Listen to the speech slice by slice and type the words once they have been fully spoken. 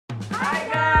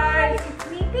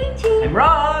I'm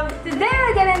Rhon. Today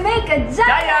we're gonna make a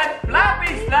giant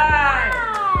fluffy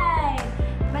slime.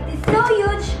 But it's so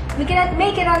huge, we cannot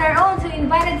make it on our own, so we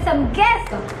invited some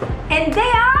guests. And they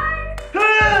are...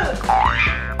 And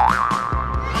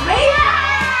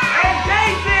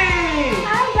Casey!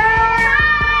 Hi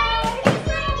guys!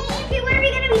 Okay, what are we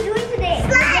gonna be doing today?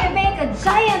 We're gonna make a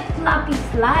giant fluffy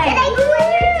slime. Can I go on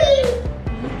your team?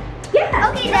 Yeah!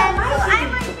 Okay then, so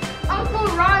I'm on Uncle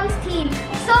Ron's team.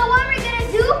 So what we're gonna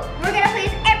do, we're gonna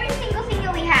place every single thing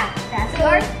that we have. That's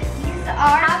yours, these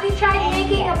are... Have you tried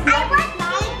making a fluffy I want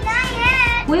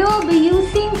slime? We will be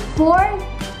using 4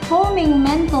 foaming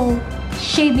menthol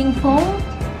shaving foam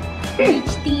for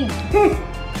each team.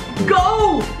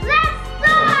 Go! Let's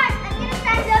start! I'm gonna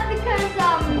stand up because this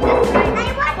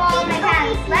might fall on my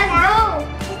hands. Let's go!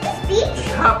 Is this peach?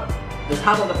 There's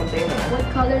half of the container. What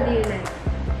color do you like?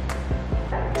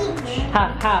 Peach.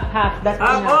 Half. That's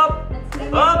Half enough. up!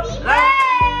 Up!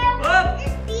 Left! Up! Is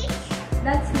this peach?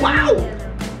 That's Wow. yellow.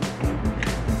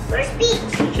 Where's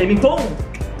peach? Shaving foam!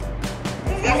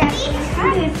 Is this peach?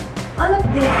 All of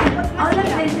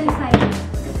this inside.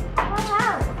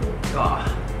 Wow. Ah.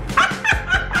 I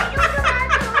don't know how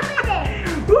to open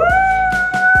it. Woo!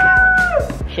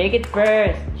 Shake it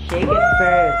first. Shake it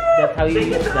first. That's how you Shake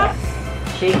use it that.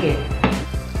 Shake it.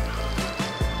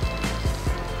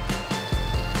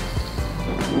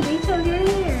 Rachel, you're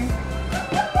here.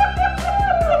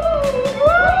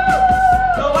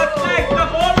 So what's next? The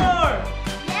color!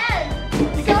 Yes.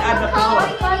 You can add the color.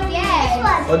 Yes. This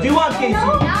one. What do you want, Casey?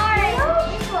 Orange.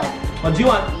 This one. What do you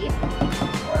want?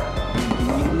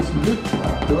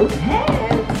 Good.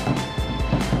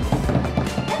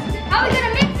 How are we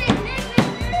gonna mix it? Mix.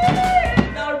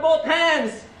 Now both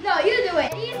hands! No, you do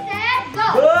it. Ready, set, go.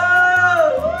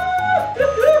 Whoa!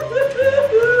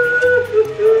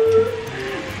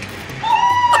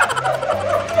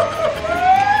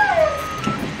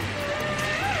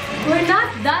 We're not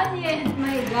done yet,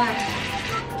 my gosh.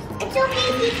 It's okay,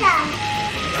 Tita.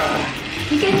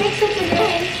 You can mix it with your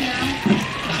hands now.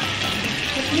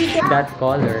 That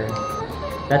color.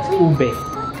 That's ube.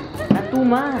 Not too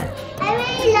much. I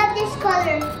really love this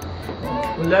color.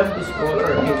 We love this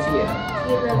color, Casey.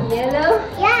 You love yellow?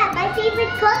 Yeah, my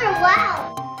favorite color.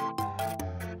 Wow.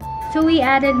 So we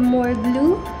added more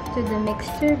glue to the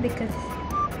mixture because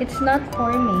it's not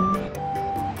forming.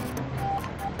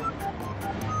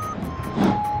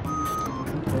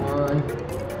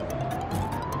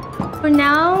 For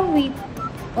now, we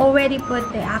already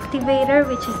put the activator,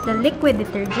 which is the liquid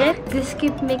detergent. Just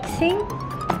keep mixing.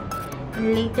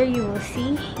 And later you will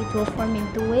see it will form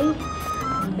into a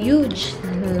huge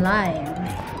slime.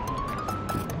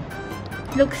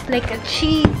 Looks like a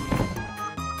cheese.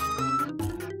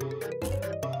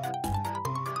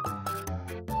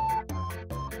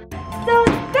 So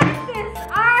this is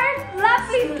our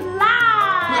fluffy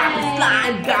slime!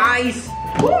 Slime, guys!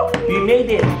 Woo! We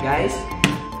made it, guys.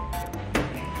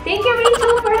 Thank you,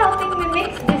 Rachel, for helping me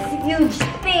mix this huge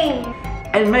thing.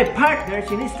 And my partner,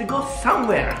 she needs to go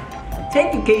somewhere.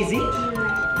 Thank you, Casey.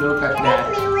 Look at Can I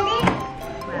that. play with it?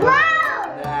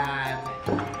 Wow. That.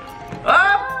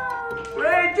 Up!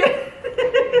 Rachel!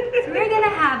 So we're gonna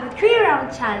have a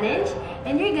 3-round challenge,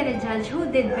 and you're gonna judge who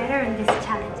did better in these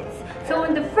challenges. So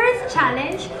in the first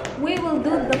challenge, we will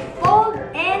do the fold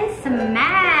and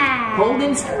smash. Fold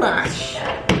and smash.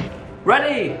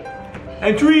 Ready?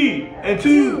 And 3, and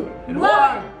 2, and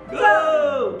 1,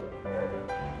 go!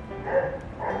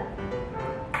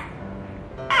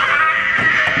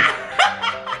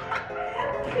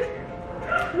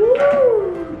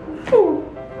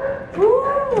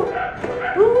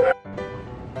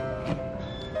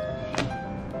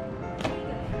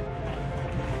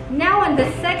 Now on the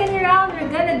second round, we're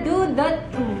gonna do the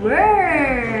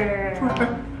twirl.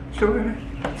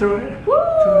 Twirl.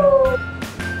 Woo!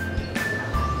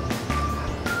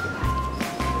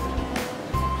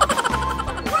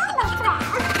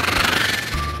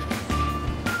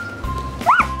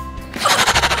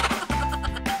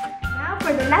 Now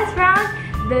for the last round,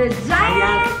 the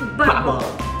giant bubble.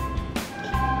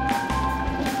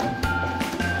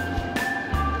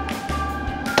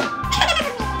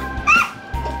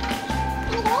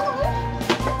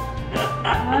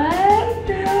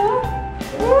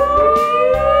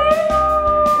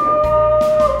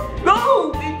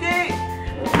 Go, Pinchy!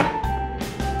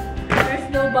 There's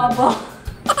no bubble.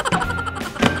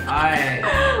 Aye.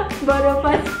 Both of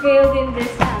us failed in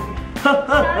this challenge.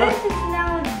 Challenge is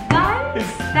now done.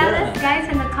 Tell us guys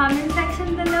in the comment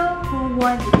section below who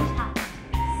won the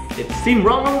challenge. It's Team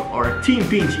Rhon or Team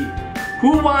Pinchy.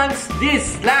 Who wants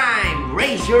this slime?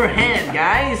 Raise your hand,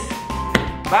 guys.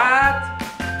 But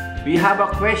we have a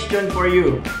question for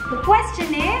you. The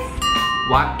question is...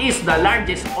 What is the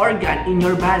largest organ in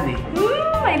your body?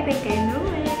 I think I know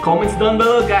it. Comments down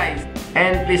below, guys.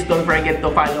 And please don't forget to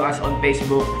follow us on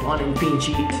Facebook, Rhon and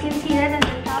Pinchy. You can see that in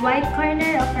the top right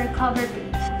corner of our cover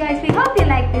page. Guys, we hope you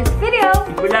like this video.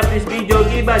 If you love this video,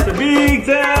 give us a big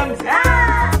thumbs up.